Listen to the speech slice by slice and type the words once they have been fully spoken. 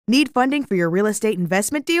Need funding for your real estate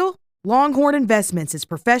investment deal? Longhorn Investments is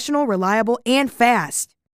professional, reliable, and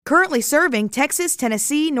fast. Currently serving Texas,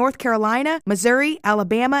 Tennessee, North Carolina, Missouri,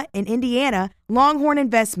 Alabama, and Indiana, Longhorn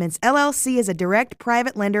Investments, LLC is a direct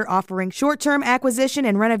private lender offering short-term acquisition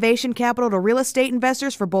and renovation capital to real estate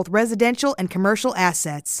investors for both residential and commercial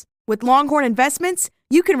assets. With Longhorn Investments,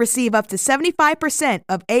 you can receive up to 75%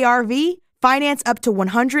 of ARV, finance up to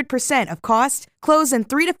 100% of cost, close in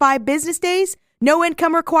 3 to 5 business days, no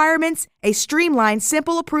income requirements, a streamlined,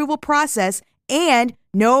 simple approval process, and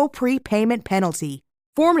no prepayment penalty.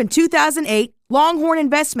 Formed in 2008, Longhorn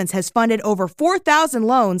Investments has funded over 4,000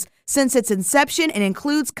 loans since its inception and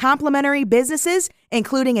includes complementary businesses,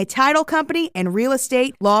 including a title company and real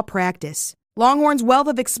estate law practice. Longhorn's wealth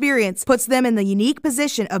of experience puts them in the unique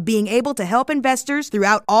position of being able to help investors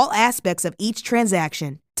throughout all aspects of each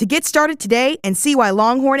transaction. To get started today and see why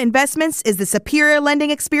Longhorn Investments is the superior lending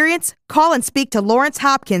experience, call and speak to Lawrence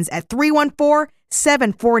Hopkins at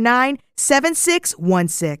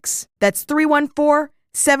 314-749-7616. That's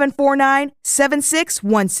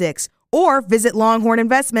 314-749-7616. Or visit Longhorn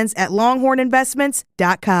Investments at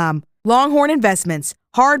longhorninvestments.com. Longhorn Investments.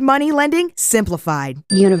 Hard money lending simplified.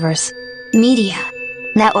 Universe. Media.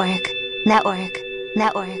 Network. Network.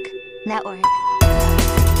 Network. Network.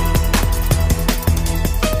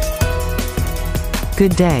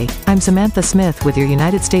 Good day, I'm Samantha Smith with your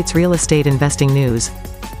United States real estate investing news.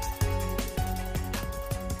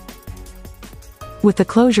 With the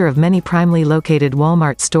closure of many primely located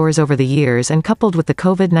Walmart stores over the years and coupled with the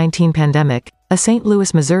COVID-19 pandemic, a St.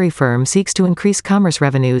 Louis, Missouri firm seeks to increase commerce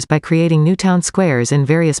revenues by creating new town squares in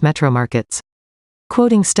various metro markets.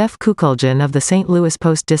 Quoting Steph Kukuljan of the St. Louis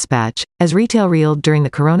Post-Dispatch, as retail reeled during the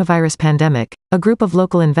coronavirus pandemic, a group of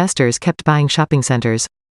local investors kept buying shopping centers.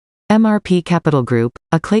 MRP Capital Group,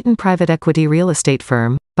 a Clayton private equity real estate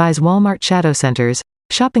firm, buys Walmart shadow centers,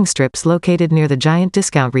 shopping strips located near the giant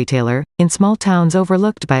discount retailer, in small towns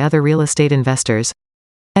overlooked by other real estate investors.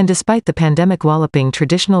 And despite the pandemic walloping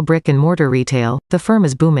traditional brick-and-mortar retail, the firm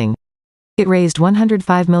is booming. It raised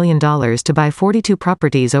 $105 million to buy 42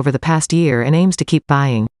 properties over the past year and aims to keep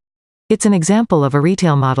buying. It's an example of a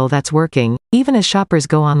retail model that's working, even as shoppers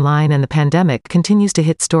go online and the pandemic continues to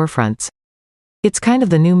hit storefronts. It's kind of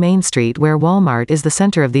the new Main Street where Walmart is the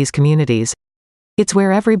center of these communities. It's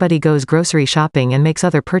where everybody goes grocery shopping and makes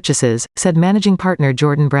other purchases, said managing partner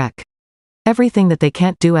Jordan Breck. Everything that they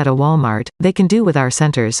can't do at a Walmart, they can do with our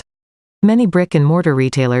centers. Many brick-and-mortar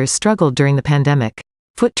retailers struggled during the pandemic.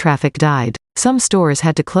 Foot traffic died. Some stores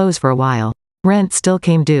had to close for a while. Rent still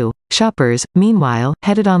came due. Shoppers, meanwhile,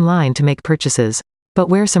 headed online to make purchases. But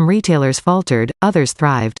where some retailers faltered, others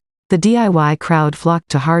thrived. The DIY crowd flocked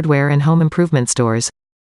to hardware and home improvement stores.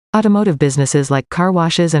 Automotive businesses like car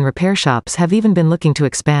washes and repair shops have even been looking to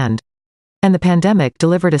expand. And the pandemic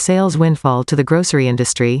delivered a sales windfall to the grocery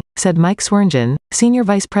industry, said Mike Swearengin, Senior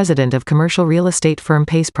Vice President of commercial real estate firm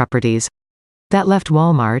Pace Properties. That left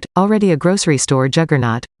Walmart, already a grocery store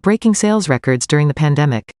juggernaut, breaking sales records during the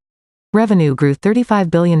pandemic. Revenue grew $35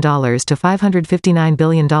 billion to $559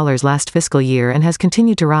 billion last fiscal year and has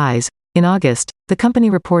continued to rise. In August, the company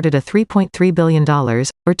reported a $3.3 billion,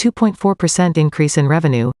 or 2.4% increase in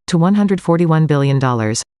revenue, to $141 billion.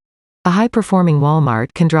 A high-performing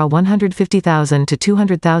Walmart can draw 150,000 to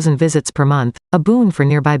 200,000 visits per month, a boon for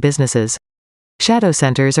nearby businesses. Shadow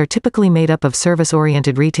centers are typically made up of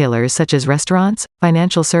service-oriented retailers such as restaurants,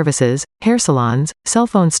 financial services, hair salons, cell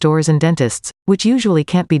phone stores and dentists, which usually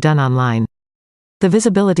can't be done online. The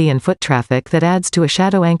visibility and foot traffic that adds to a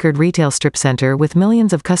shadow-anchored retail strip center with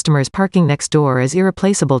millions of customers parking next door is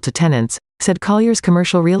irreplaceable to tenants, said Colliers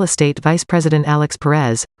Commercial Real Estate Vice President Alex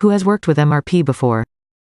Perez, who has worked with MRP before.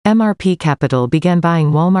 MRP Capital began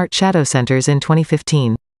buying Walmart shadow centers in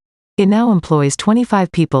 2015. It now employs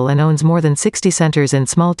 25 people and owns more than 60 centers in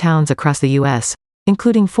small towns across the U.S.,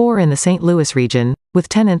 including 4 in the St. Louis region, with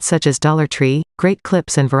tenants such as Dollar Tree, Great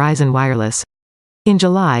Clips and Verizon Wireless. In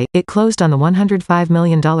July, it closed on the $105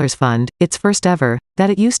 million fund, its first ever,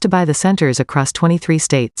 that it used to buy the centers across 23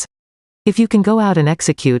 states. If you can go out and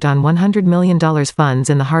execute on $100 million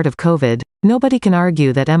funds in the heart of COVID, nobody can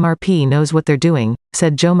argue that MRP knows what they're doing,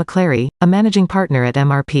 said Joe McClary, a managing partner at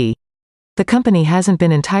MRP. The company hasn't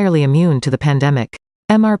been entirely immune to the pandemic.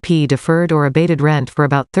 MRP deferred or abated rent for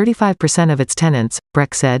about 35% of its tenants,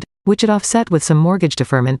 Breck said, which it offset with some mortgage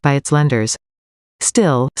deferment by its lenders.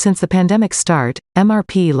 Still, since the pandemic's start,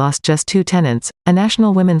 MRP lost just 2 tenants, a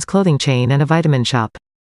national women's clothing chain and a vitamin shop.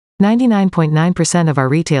 99.9% of our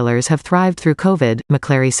retailers have thrived through COVID,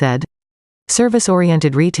 McClary said.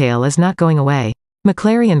 Service-oriented retail is not going away.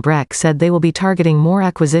 McClary and Breck said they will be targeting more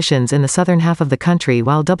acquisitions in the southern half of the country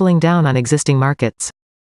while doubling down on existing markets.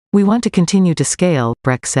 We want to continue to scale,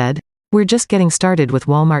 Breck said. We're just getting started with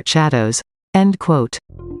Walmart shadows. End quote.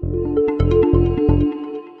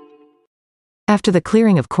 After the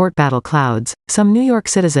clearing of court battle clouds, some New York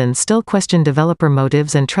citizens still question developer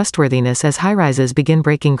motives and trustworthiness as high-rises begin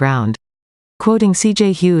breaking ground. Quoting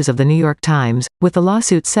C.J. Hughes of the New York Times, with the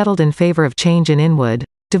lawsuit settled in favor of change in Inwood,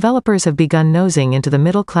 developers have begun nosing into the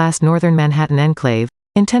middle-class northern Manhattan enclave,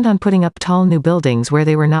 intent on putting up tall new buildings where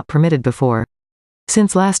they were not permitted before.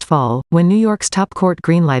 Since last fall, when New York's top court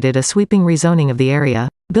greenlighted a sweeping rezoning of the area,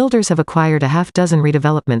 builders have acquired a half-dozen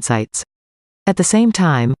redevelopment sites. At the same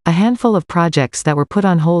time, a handful of projects that were put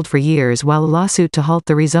on hold for years while a lawsuit to halt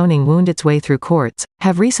the rezoning wound its way through courts,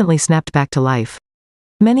 have recently snapped back to life.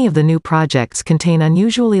 Many of the new projects contain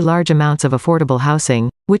unusually large amounts of affordable housing,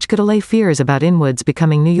 which could allay fears about Inwood's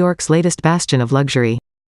becoming New York's latest bastion of luxury.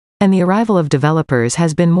 And the arrival of developers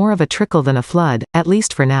has been more of a trickle than a flood, at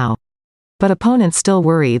least for now. But opponents still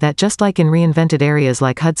worry that just like in reinvented areas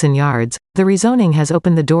like Hudson Yards, the rezoning has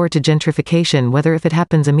opened the door to gentrification whether if it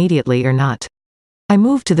happens immediately or not. I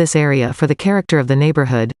moved to this area for the character of the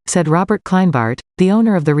neighborhood, said Robert Kleinbart, the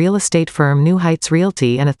owner of the real estate firm New Heights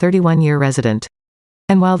Realty and a 31-year resident.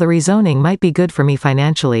 And while the rezoning might be good for me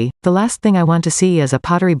financially, the last thing I want to see is a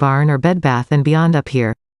Pottery Barn or Bed Bath & Beyond up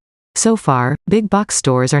here. So far, big box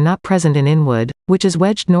stores are not present in Inwood, which is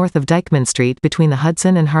wedged north of Dyckman Street between the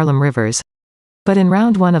Hudson and Harlem rivers. But in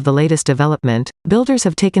round one of the latest development, builders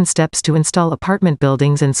have taken steps to install apartment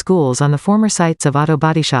buildings and schools on the former sites of auto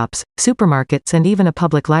body shops, supermarkets and even a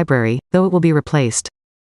public library, though it will be replaced.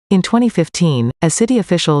 In 2015, as city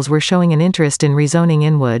officials were showing an interest in rezoning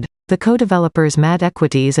Inwood, the co-developers Mad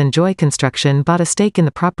Equities and Joy Construction bought a stake in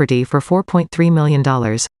the property for $4.3 million.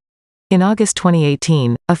 In August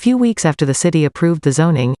 2018, a few weeks after the city approved the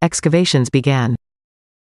zoning, excavations began.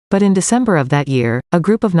 But in December of that year, a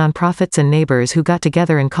group of nonprofits and neighbors who got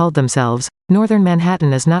together and called themselves, Northern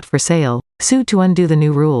Manhattan is Not for Sale, sued to undo the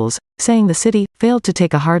new rules, saying the city failed to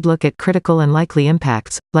take a hard look at critical and likely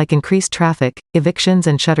impacts, like increased traffic, evictions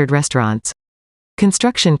and shuttered restaurants.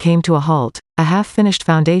 Construction came to a halt, a half-finished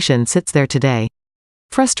foundation sits there today.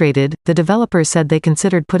 Frustrated, the developers said they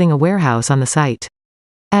considered putting a warehouse on the site.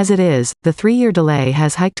 As it is, the 3-year delay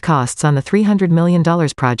has hiked costs on the $300 million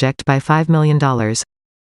project by $5 million.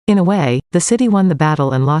 In a way, the city won the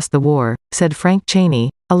battle and lost the war, said Frank Cheney,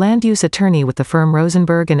 a land use attorney with the firm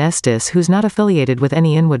Rosenberg and Estes who's not affiliated with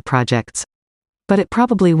any Inwood projects. But it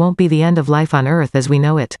probably won't be the end of life on Earth as we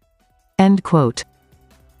know it. End quote.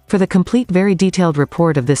 For the complete very detailed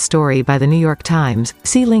report of this story by the New York Times,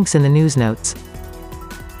 see links in the news notes.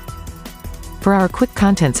 For our quick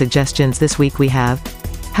content suggestions this week we have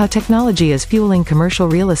How Technology is Fueling Commercial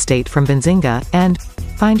Real Estate from Benzinga, and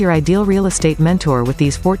Find Your Ideal Real Estate Mentor with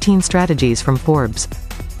These 14 Strategies from Forbes.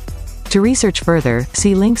 To research further,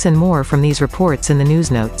 see links and more from these reports in the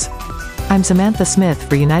news notes. I'm Samantha Smith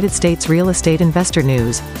for United States Real Estate Investor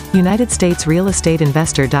News,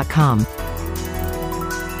 UnitedStatesRealEstateInvestor.com.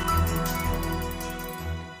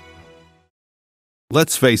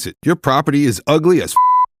 Let's face it, your property is ugly as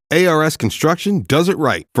ARS Construction does it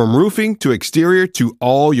right. From roofing to exterior to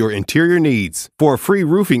all your interior needs. For a free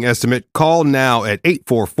roofing estimate, call now at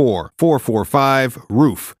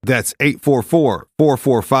 844-445-ROOF. That's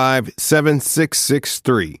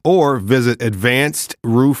 844-445-7663. Or visit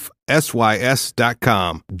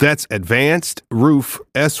AdvancedRoofSYS.com. That's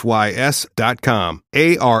AdvancedRoofSYS.com.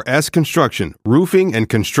 ARS Construction. Roofing and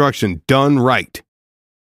construction done right.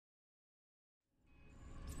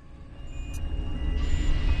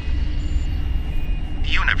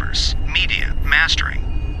 Universe Media Mastering.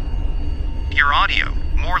 Your audio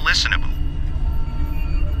more listenable.